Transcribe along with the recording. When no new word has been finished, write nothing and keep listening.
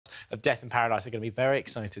of Death in Paradise are going to be very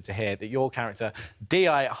excited to hear that your character,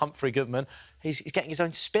 D.I. Humphrey Goodman, he's getting his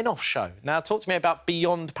own spin-off show. Now, talk to me about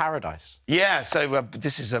Beyond Paradise. Yeah, so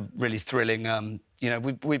this is a really thrilling... you know,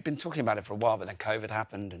 we've been talking about it for a while, but then COVID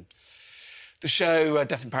happened, and the show,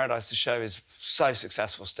 Death in Paradise, the show is so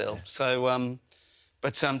successful still. Yeah.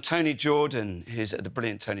 So, Tony Jordan, who's the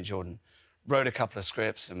brilliant Tony Jordan, wrote a couple of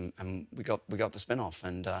scripts, and we got the spin-off.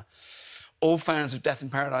 And all fans of Death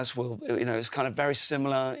in Paradise will, you know, it's kind of very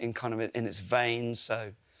similar in its vein.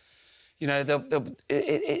 So, you know,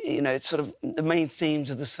 you know, it's sort of the main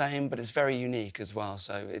themes are the same, but it's very unique as well.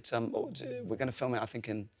 So it's we're going to film it, I think,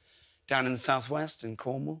 down in the southwest in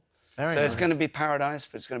Cornwall. Very nice. It's going to be paradise,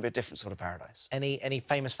 but it's going to be a different sort of paradise. Any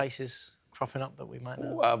famous faces cropping up that we might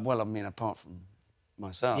know? Well, I mean, apart from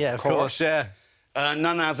myself. Yeah, of course, yeah.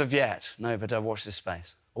 None as of yet, no, but watch this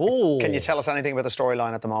space. Ooh. Can you tell us anything about the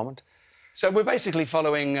storyline at the moment? So we're basically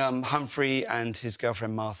following Humphrey and his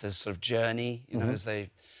girlfriend Martha's sort of journey, you know, as they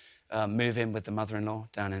move in with the mother-in-law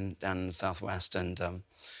down in the southwest, and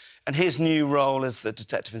his new role as the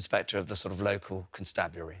detective inspector of the sort of local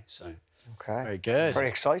constabulary. So. OK. Very good. Very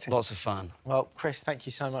exciting. Lots of fun. Well, Chris, thank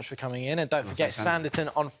you so much for coming in. And don't forget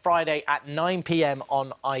Sanditon on Friday at 9 p.m.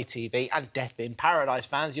 on ITV. And Death in Paradise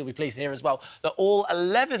fans, you'll be pleased to hear as well that all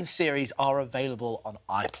 11 series are available on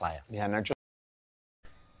iPlayer. Yeah, no, just...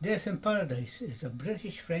 Death in Paradise is a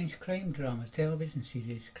British-French crime drama television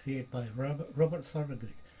series created by Robert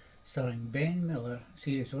Thorogood, starring Ben Miller,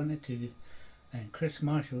 series 1 to 2, and Kris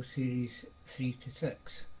Marshall, series 3 to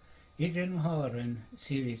 6. Adrian O'Halloran,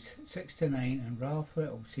 series 6 to 9, and Ralph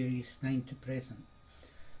Whittle, series 9 to present.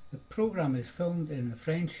 The programme is filmed in the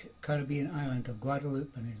French Caribbean island of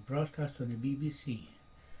Guadeloupe and is broadcast on the BBC.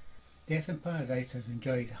 Death in Paradise has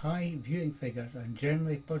enjoyed high viewing figures and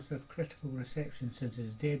generally positive critical reception since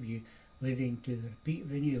its debut, leading to the repeat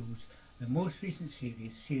renewals. The most recent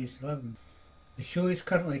series, Series 11. The show is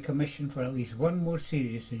currently commissioned for at least one more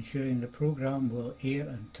series, ensuring the programme will air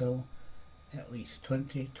until at least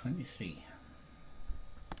 2023.